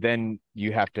 Yeah, but then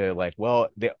you have to like, well,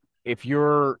 if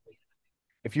you're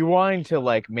wanting to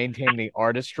like maintain the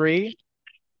artistry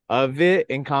of it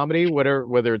in comedy,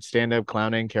 whether it's stand-up,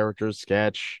 clowning, characters,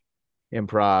 sketch,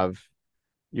 improv,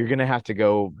 you're gonna have to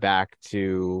go back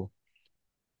to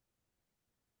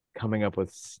coming up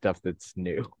with stuff that's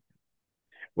new,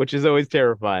 which is always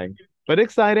terrifying, but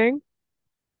exciting.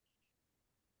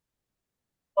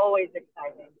 Always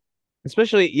exciting.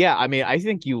 Especially, yeah, I mean, I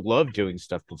think you love doing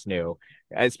stuff that's new,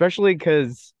 especially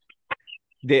because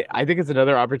I think it's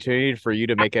another opportunity for you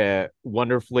to make a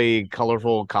wonderfully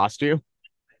colorful costume.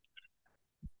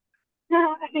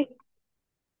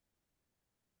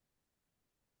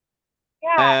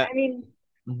 Yeah, Uh, I mean,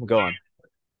 Go on.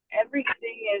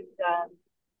 everything is. I'm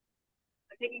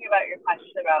thinking about your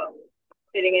question about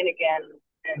fitting in again,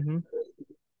 and Mm-hmm.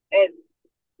 it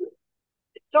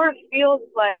sort of feels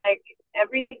like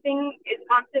everything is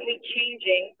constantly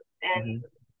changing, and Mm-hmm.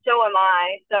 so am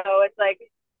I. So it's like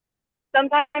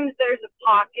sometimes there's a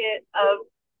pocket of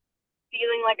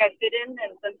feeling like I fit in,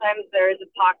 and sometimes there is a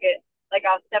pocket like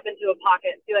I'll step into a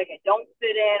pocket and feel like I don't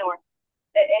fit in,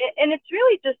 and it's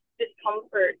really just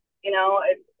discomfort, and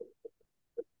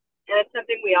it's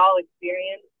something we all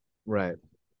experience. Right.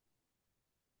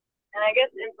 And I guess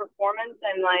in performance,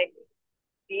 I'm like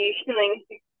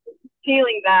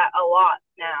feeling that a lot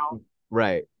now.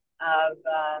 Right. Of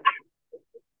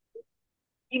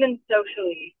even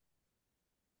socially,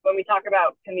 when we talk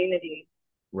about community.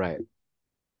 Right.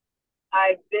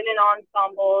 I've been in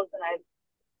ensembles and I've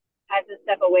had to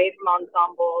step away from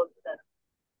ensembles. And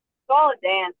it's all a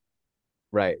dance.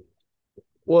 Right.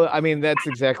 Well, I mean, that's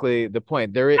exactly the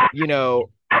point.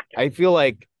 I feel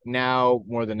like now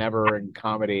more than ever in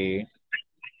comedy,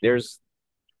 there's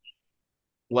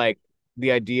like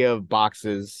the idea of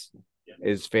boxes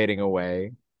is fading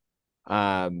away.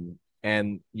 And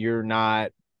you're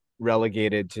not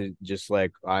relegated to just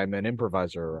like, I'm an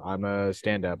improviser, I'm a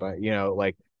stand-up,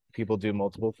 like people do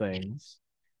multiple things.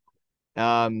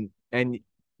 And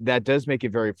that does make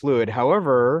it very fluid.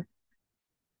 However,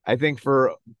 I think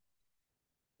for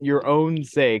your own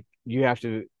sake,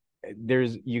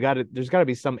 there's got to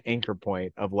be some anchor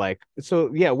point of like,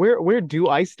 so yeah, where do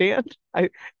I stand?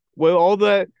 All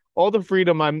the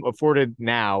freedom I'm afforded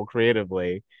now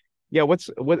creatively, yeah, what's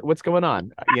going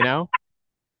on,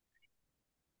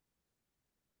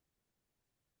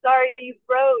 Sorry, you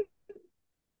froze.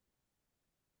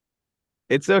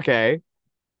 It's okay.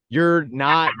 You're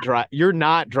not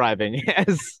driving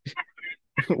as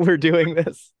we're doing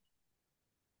this.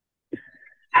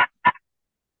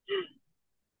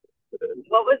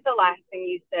 What was the last thing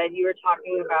you said? You were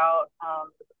talking about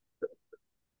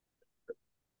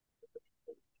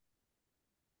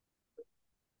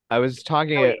I was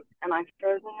talking. wait, am I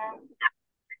frozen now?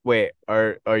 Wait,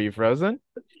 are you frozen?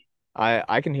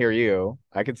 I can hear you.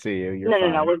 I can see you. You're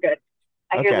fine. No, we're good.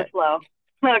 I hear the flow.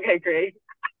 Okay, great.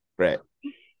 Great.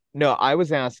 No, I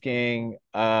was asking.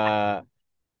 I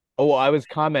was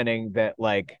commenting that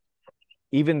like,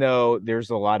 even though there's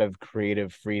a lot of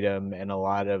creative freedom and a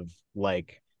lot of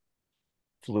like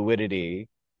fluidity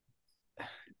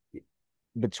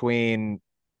between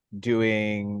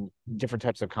doing different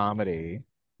types of comedy,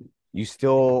 I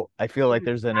feel like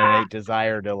there's an innate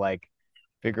desire to like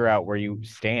figure out where you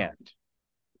stand.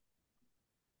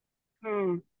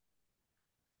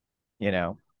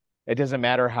 It doesn't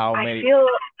matter how many. I feel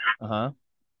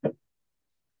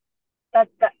that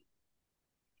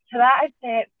to that I'd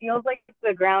say it feels like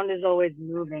the ground is always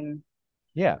moving.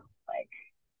 Yeah.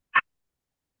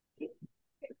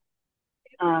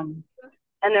 And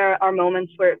there are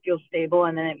moments where it feels stable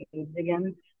and then it moves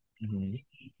again. Mm-hmm.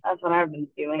 That's what I've been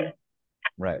doing.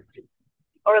 Right.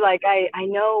 Or like I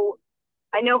know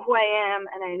who I am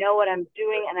and I know what I'm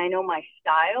doing and I know my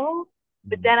style,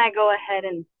 but then I go ahead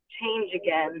and change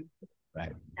again.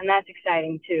 Right. And that's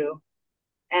exciting too.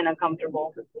 And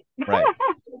uncomfortable. Right.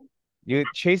 You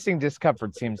chasing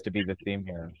discomfort seems to be the theme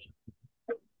here.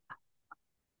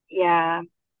 Yeah.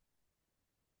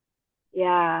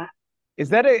 Is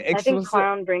that I think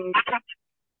clown brings.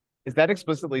 Is that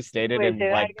explicitly stated in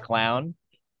like clown?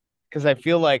 Because I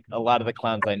feel like a lot of the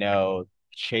clowns I know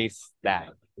chase that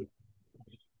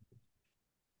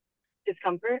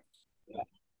discomfort.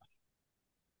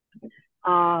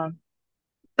 I'll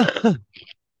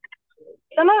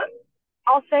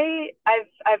say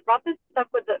I've brought this up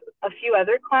with a few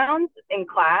other clowns in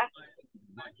class,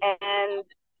 and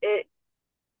it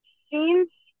seems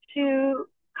to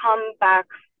come back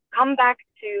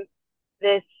to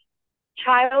this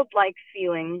childlike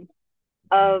feeling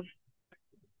of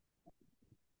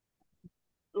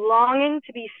longing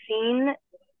to be seen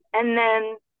and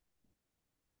then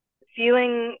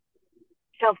feeling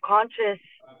self-conscious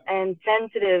and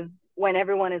sensitive when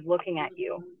everyone is looking at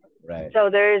you. Right. So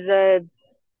there's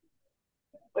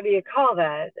what do you call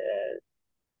that?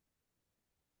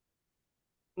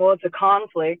 Well, it's a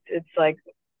conflict. It's like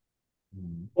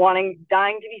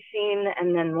dying to be seen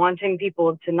and then wanting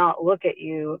people to not look at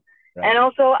you. Right. And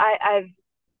also I've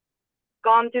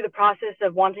gone through the process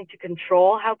of wanting to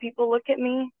control how people look at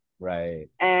me. Right.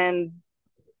 And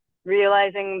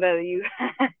realizing that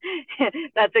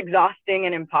that's exhausting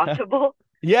and impossible.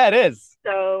 Yeah, it is.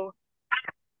 So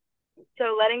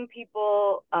letting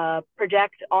people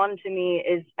project onto me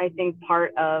is, I think,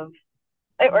 part of,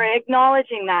 or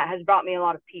acknowledging that has brought me a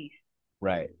lot of peace.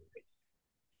 Right.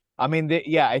 I mean,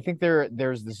 I think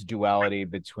there's this duality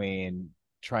between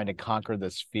trying to conquer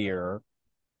this fear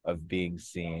of being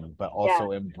seen, but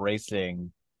also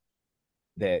embracing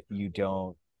that you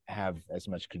don't have as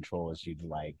much control as you'd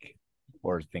like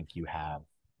or think you have.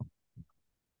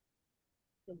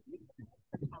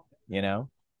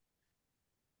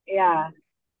 Yeah.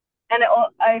 and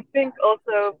I think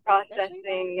also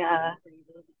processing.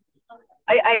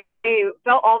 I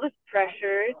felt all this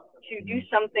pressure to do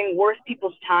something worth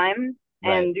people's time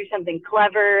and Right. do something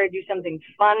clever, do something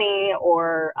funny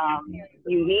or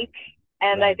unique.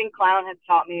 And I think clown has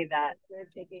taught me that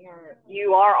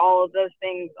you are all of those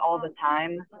things all the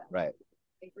time, Right.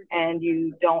 and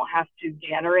you don't have to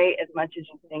generate as much as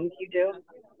you think you do.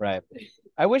 Right.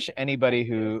 I wish anybody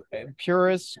who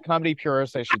purists, comedy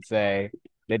purists, I should say,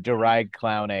 that deride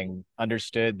clowning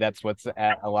understood that's what's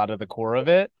at a lot of the core of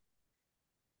it.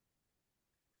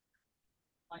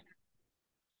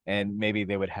 And maybe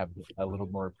they would have a little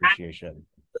more appreciation.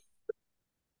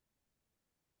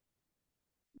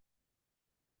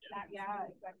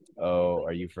 Oh,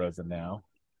 are you frozen now?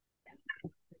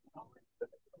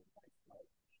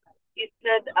 You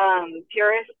said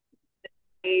purists,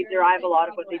 they derive a lot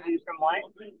of what they do from what?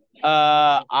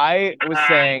 I was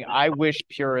saying I wish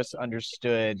purists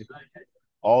understood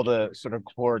all the sort of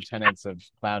core tenets of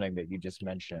clowning that you just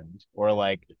mentioned, or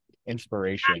like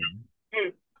inspiration,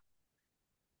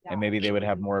 and maybe they would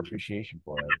have more appreciation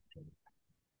for it.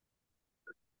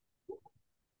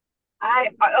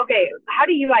 Okay. How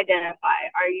do you identify?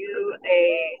 Are you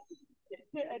a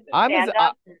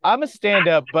I'm a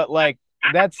stand-up, but like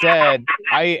that said,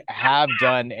 I have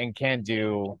done and can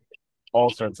do all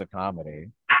sorts of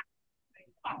comedy.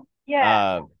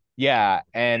 Yeah. Yeah,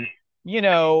 and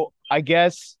I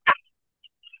guess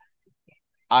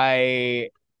I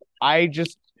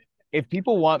just, if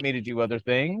people want me to do other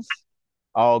things,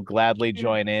 I'll gladly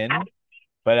join in,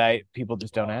 but people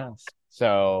just don't ask.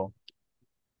 So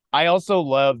I also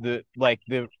love the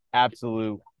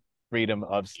absolute freedom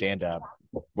of stand-up,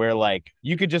 where like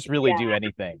you could just really do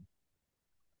anything.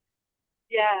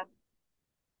 Yeah.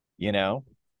 You know?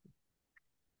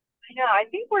 Yeah, I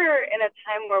think we're in a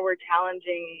time where we're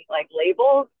challenging like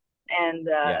labels and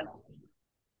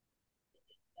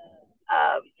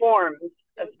forms,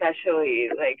 especially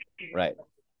like right.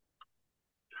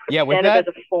 Yeah, with that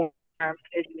as a form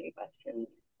is any questions.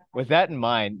 With that in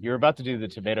mind, you're about to do the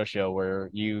tomato show where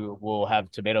you will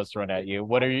have tomatoes thrown at you.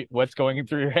 What's going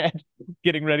through your head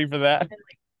getting ready for that?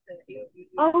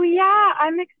 Oh yeah,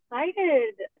 I'm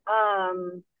excited.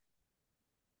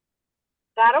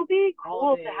 That'll be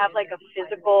cool to have like a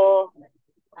physical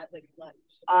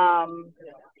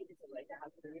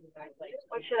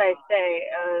what should I say?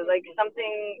 Like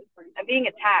something, I'm being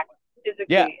attacked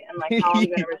physically, and like how I'm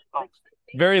gonna respond.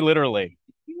 Very literally.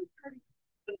 In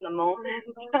the moment.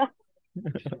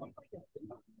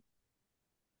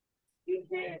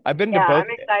 I've been to both. I'm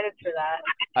excited for that.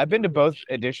 I've been to both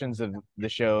editions of the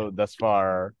show thus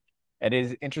far. It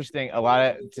is interesting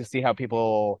to see how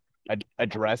people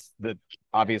address the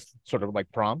obvious sort of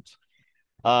like prompt.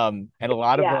 And a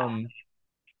lot of them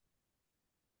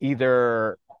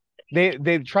either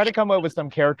they try to come up with some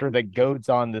character that goads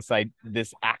on this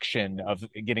action of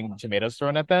getting tomatoes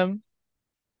thrown at them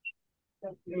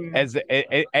as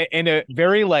in a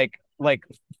very like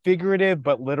figurative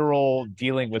but literal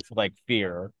dealing with like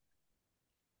fear.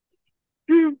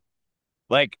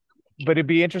 Like, but it'd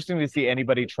be interesting to see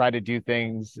anybody try to do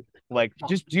things like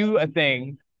just do a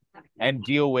thing and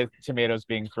deal with tomatoes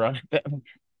being thrown at them.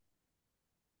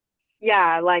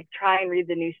 Yeah, like try and read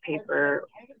the newspaper.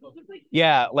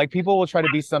 Yeah, like people will try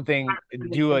to be something,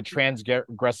 do a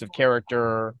transgressive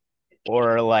character,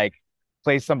 or like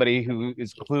play somebody who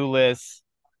is clueless,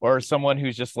 or someone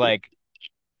who's just like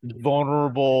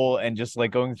vulnerable and just like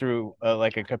going through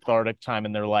like a cathartic time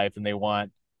in their life, and they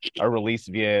want a release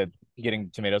via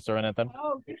getting tomatoes thrown at them.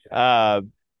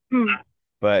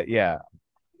 But yeah,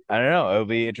 I don't know. It'll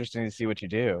be interesting to see what you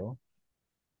do.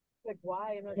 Like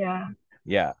why? Yeah.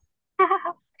 Yeah.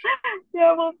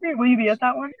 Yeah, we'll see. Will you be at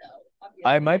that one?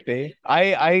 I might be.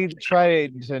 I try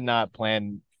to not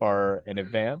plan far in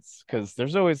advance because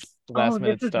there's always last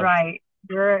minute stuff. This is right.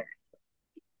 You're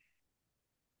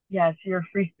a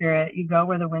free spirit. You go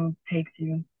where the wind takes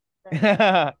you.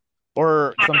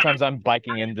 Or sometimes I'm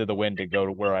biking into the wind to go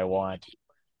to where I want.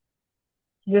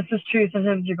 This is true.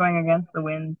 Sometimes you're going against the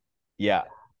wind. Yeah.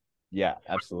 Yeah,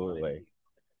 absolutely.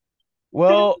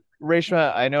 Well,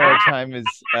 Reshma, I know our time is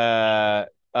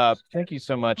up. Thank you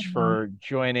so much for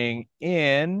joining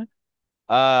in.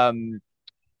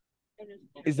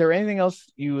 Is there anything else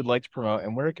you would like to promote,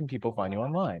 and where can people find you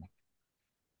online?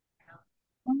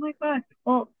 Oh my gosh.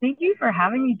 Well, thank you for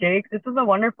having me, Jake. This was a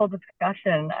wonderful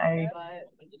discussion.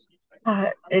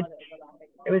 It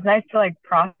was nice to like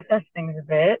process things a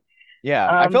bit. Yeah,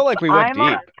 I felt like we went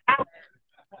deep.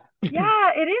 Yeah,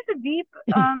 it is a deep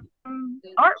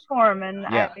art form, and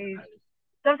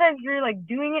sometimes you're like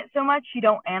doing it so much you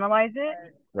don't analyze it.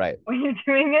 Right. when you're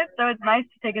doing it. So it's nice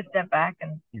to take a step back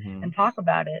and talk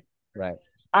about it. Right.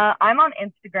 I'm on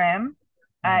Instagram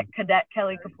at Cadet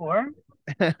Kelly Kapoor.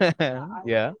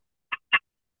 Yeah.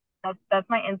 That's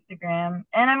my Instagram,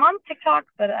 and I'm on TikTok,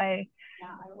 but I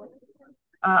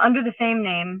under the same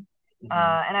name, and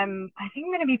I think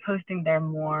I'm gonna be posting there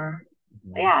more.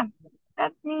 But yeah,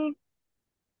 that's me.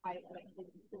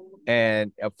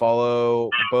 And follow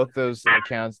both those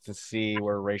accounts to see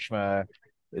where Reshma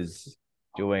is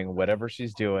doing whatever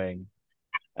she's doing,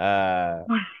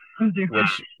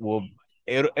 which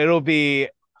it'll be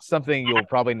something you'll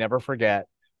probably never forget.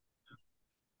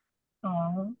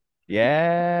 Aww.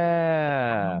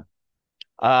 Yeah.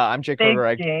 I'm Jake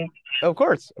Kroger. Jake. Of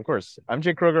course. I'm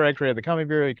Jake Kroger. I created the Comedy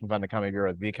Bureau. You can find the Comedy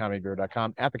Bureau at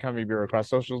thecomedybureau.com, at the Comedy Bureau across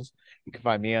socials. You can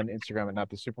find me on Instagram at Not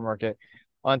the Supermarket,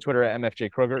 on Twitter at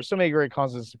MFJ Kroger. So many great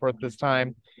causes to support this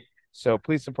time. So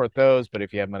please support those. But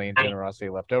if you have money and generosity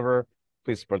left over,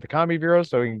 please support the Comedy Bureau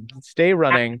so we can stay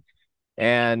running.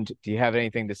 And do you have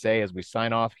anything to say as we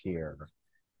sign off here?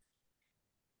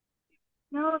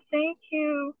 No, thank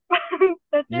you.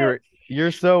 That's it.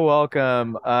 You're so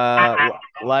welcome.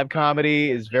 Live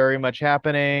comedy is very much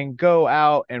happening. Go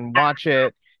out and watch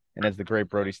it. And as the great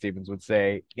Brody Stevens would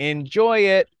say, enjoy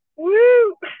it.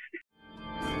 Woo!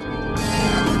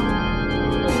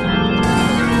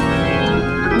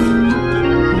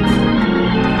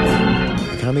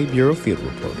 The Comedy Bureau Field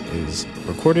Report is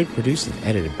recorded, produced, and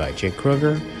edited by Jake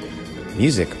Kroger.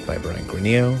 Music by Brian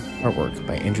Granillo. Artwork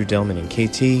by Andrew Delman and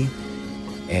KT.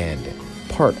 And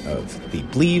part of the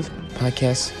Believe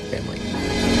podcast family.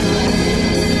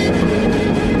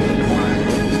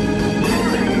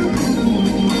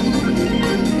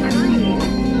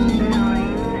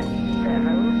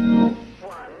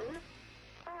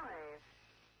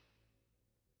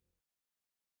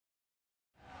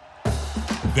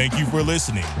 Thank you for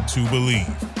listening to Believe.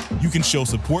 You can show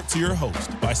support to your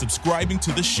host by subscribing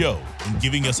to the show and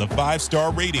giving us a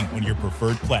 5-star rating on your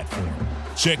preferred platform.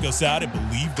 Check us out at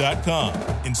Believe.com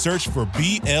and search for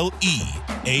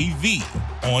BLEAV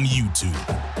on YouTube.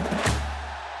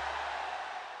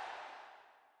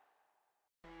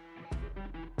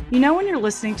 You know when you're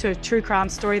listening to a true crime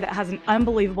story that has an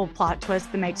unbelievable plot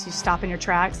twist that makes you stop in your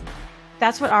tracks?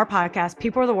 That's what our podcast,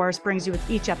 People Are the Worst, brings you with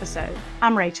each episode.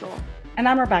 I'm Rachel. And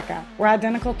I'm Rebecca. We're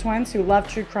identical twins who love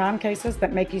true crime cases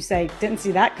that make you say, didn't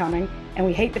see that coming, and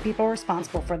we hate the people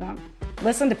responsible for them.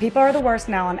 Listen to People Are the Worst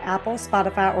now on Apple,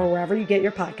 Spotify, or wherever you get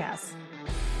your podcasts.